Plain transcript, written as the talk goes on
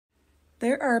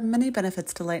There are many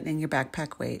benefits to lightening your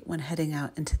backpack weight when heading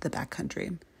out into the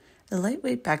backcountry. A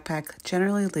lightweight backpack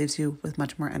generally leaves you with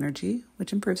much more energy,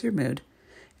 which improves your mood.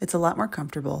 It's a lot more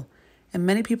comfortable, and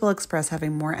many people express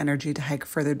having more energy to hike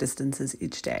further distances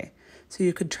each day, so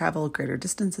you could travel greater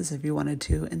distances if you wanted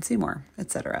to and see more,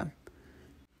 etc.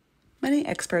 Many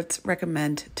experts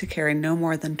recommend to carry no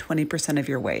more than 20% of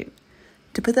your weight.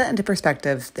 To put that into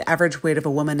perspective, the average weight of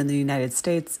a woman in the United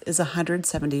States is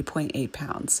 170.8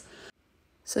 pounds.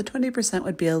 So 20%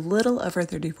 would be a little over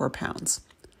 34 pounds.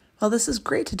 While this is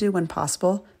great to do when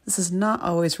possible, this is not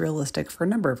always realistic for a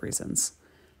number of reasons.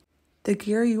 The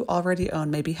gear you already own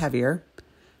may be heavier.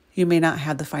 You may not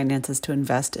have the finances to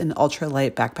invest in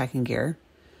ultralight backpacking gear.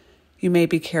 You may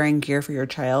be carrying gear for your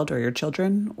child or your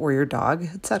children or your dog,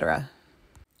 etc.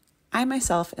 I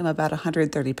myself am about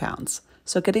 130 pounds,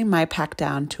 so getting my pack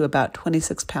down to about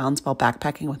 26 pounds while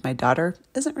backpacking with my daughter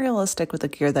isn't realistic with the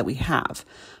gear that we have,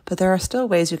 but there are still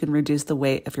ways you can reduce the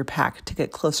weight of your pack to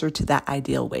get closer to that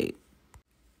ideal weight.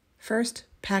 First,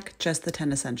 pack just the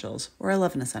 10 essentials, or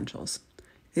 11 essentials.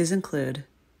 These include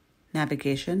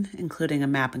navigation, including a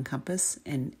map and compass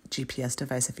and GPS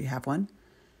device if you have one,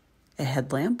 a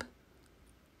headlamp,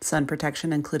 sun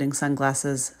protection, including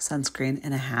sunglasses, sunscreen,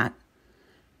 and a hat,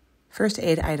 first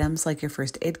aid items like your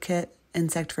first aid kit,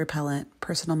 insect repellent,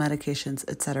 personal medications,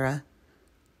 etc.,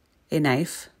 a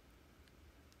knife,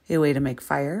 a way to make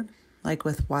fire, like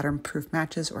with waterproof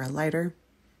matches or a lighter,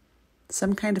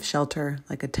 some kind of shelter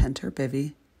like a tent or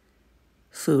bivvy,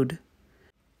 food.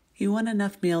 You want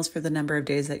enough meals for the number of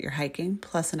days that you're hiking,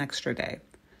 plus an extra day,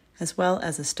 as well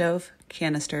as a stove,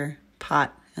 canister,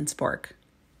 pot, and spork.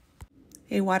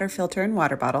 A water filter and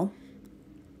water bottle.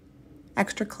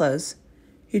 Extra clothes.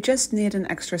 You just need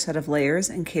an extra set of layers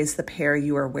in case the pair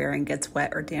you are wearing gets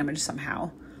wet or damaged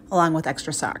somehow, along with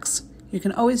extra socks. You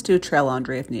can always do trail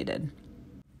laundry if needed.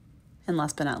 And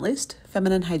last but not least,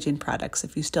 feminine hygiene products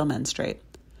if you still menstruate.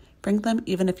 Bring them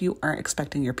even if you aren't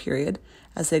expecting your period,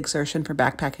 as the exertion for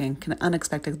backpacking can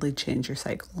unexpectedly change your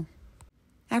cycle.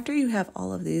 After you have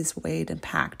all of these weighed and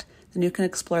packed, then you can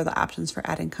explore the options for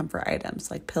adding comfort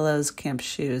items like pillows, camp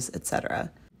shoes,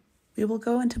 etc. We will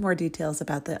go into more details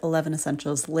about the 11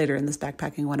 essentials later in this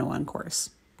Backpacking 101 course.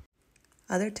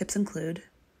 Other tips include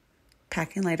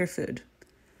packing lighter food.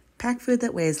 Pack food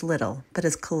that weighs little but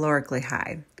is calorically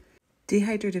high.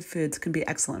 Dehydrated foods can be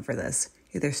excellent for this,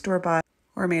 either store-bought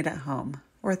or made at home,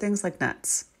 or things like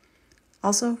nuts.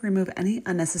 Also, remove any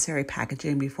unnecessary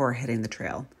packaging before hitting the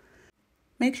trail.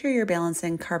 Make sure you're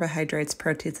balancing carbohydrates,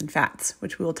 proteins, and fats,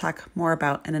 which we will talk more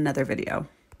about in another video.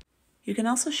 You can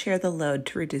also share the load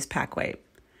to reduce pack weight.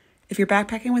 If you're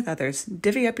backpacking with others,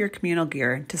 divvy up your communal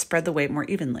gear to spread the weight more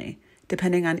evenly,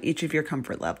 depending on each of your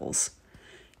comfort levels.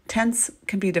 Tents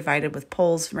can be divided with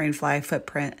poles, rainfly,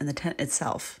 footprint, and the tent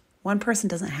itself. One person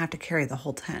doesn't have to carry the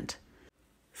whole tent.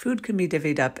 Food can be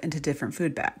divvied up into different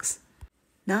food bags.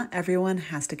 Not everyone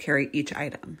has to carry each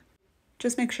item.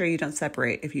 Just make sure you don't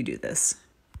separate if you do this.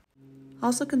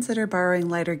 Also consider borrowing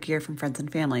lighter gear from friends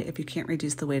and family if you can't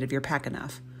reduce the weight of your pack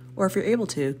enough. Or if you're able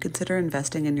to, consider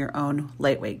investing in your own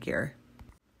lightweight gear.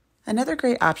 Another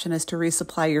great option is to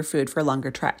resupply your food for longer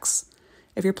treks.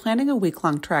 If you're planning a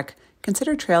week-long trek,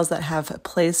 consider trails that have a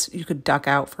place you could duck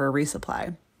out for a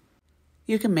resupply.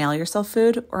 You can mail yourself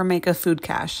food or make a food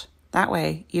cache. That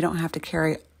way, you don't have to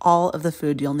carry all of the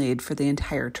food you'll need for the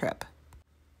entire trip.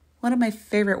 One of my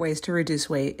favorite ways to reduce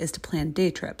weight is to plan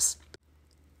day trips.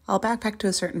 I'll backpack to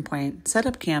a certain point, set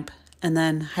up camp, and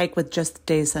then hike with just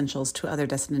day essentials to other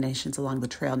destinations along the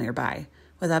trail nearby,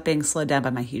 without being slowed down by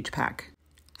my huge pack.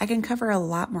 I can cover a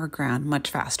lot more ground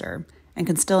much faster, and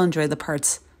can still enjoy the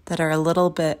parts that are a little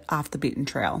bit off the beaten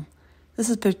trail. This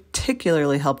is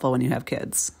particularly helpful when you have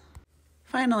kids.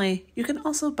 Finally, you can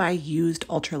also buy used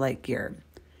ultralight gear.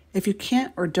 If you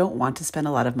can't or don't want to spend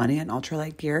a lot of money on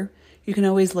ultralight gear, you can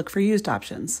always look for used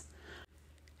options.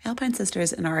 Alpine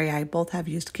Sisters and REI both have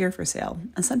used gear for sale,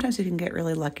 and sometimes you can get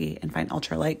really lucky and find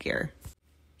ultralight gear.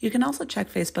 You can also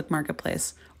check Facebook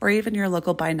Marketplace, or even your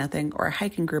local Buy Nothing or a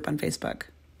hiking group on Facebook.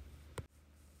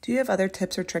 Do you have other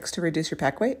tips or tricks to reduce your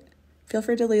pack weight? Feel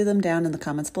free to leave them down in the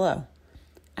comments below.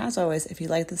 As always, if you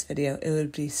liked this video, it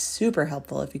would be super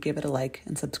helpful if you gave it a like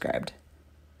and subscribed.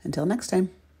 Until next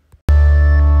time.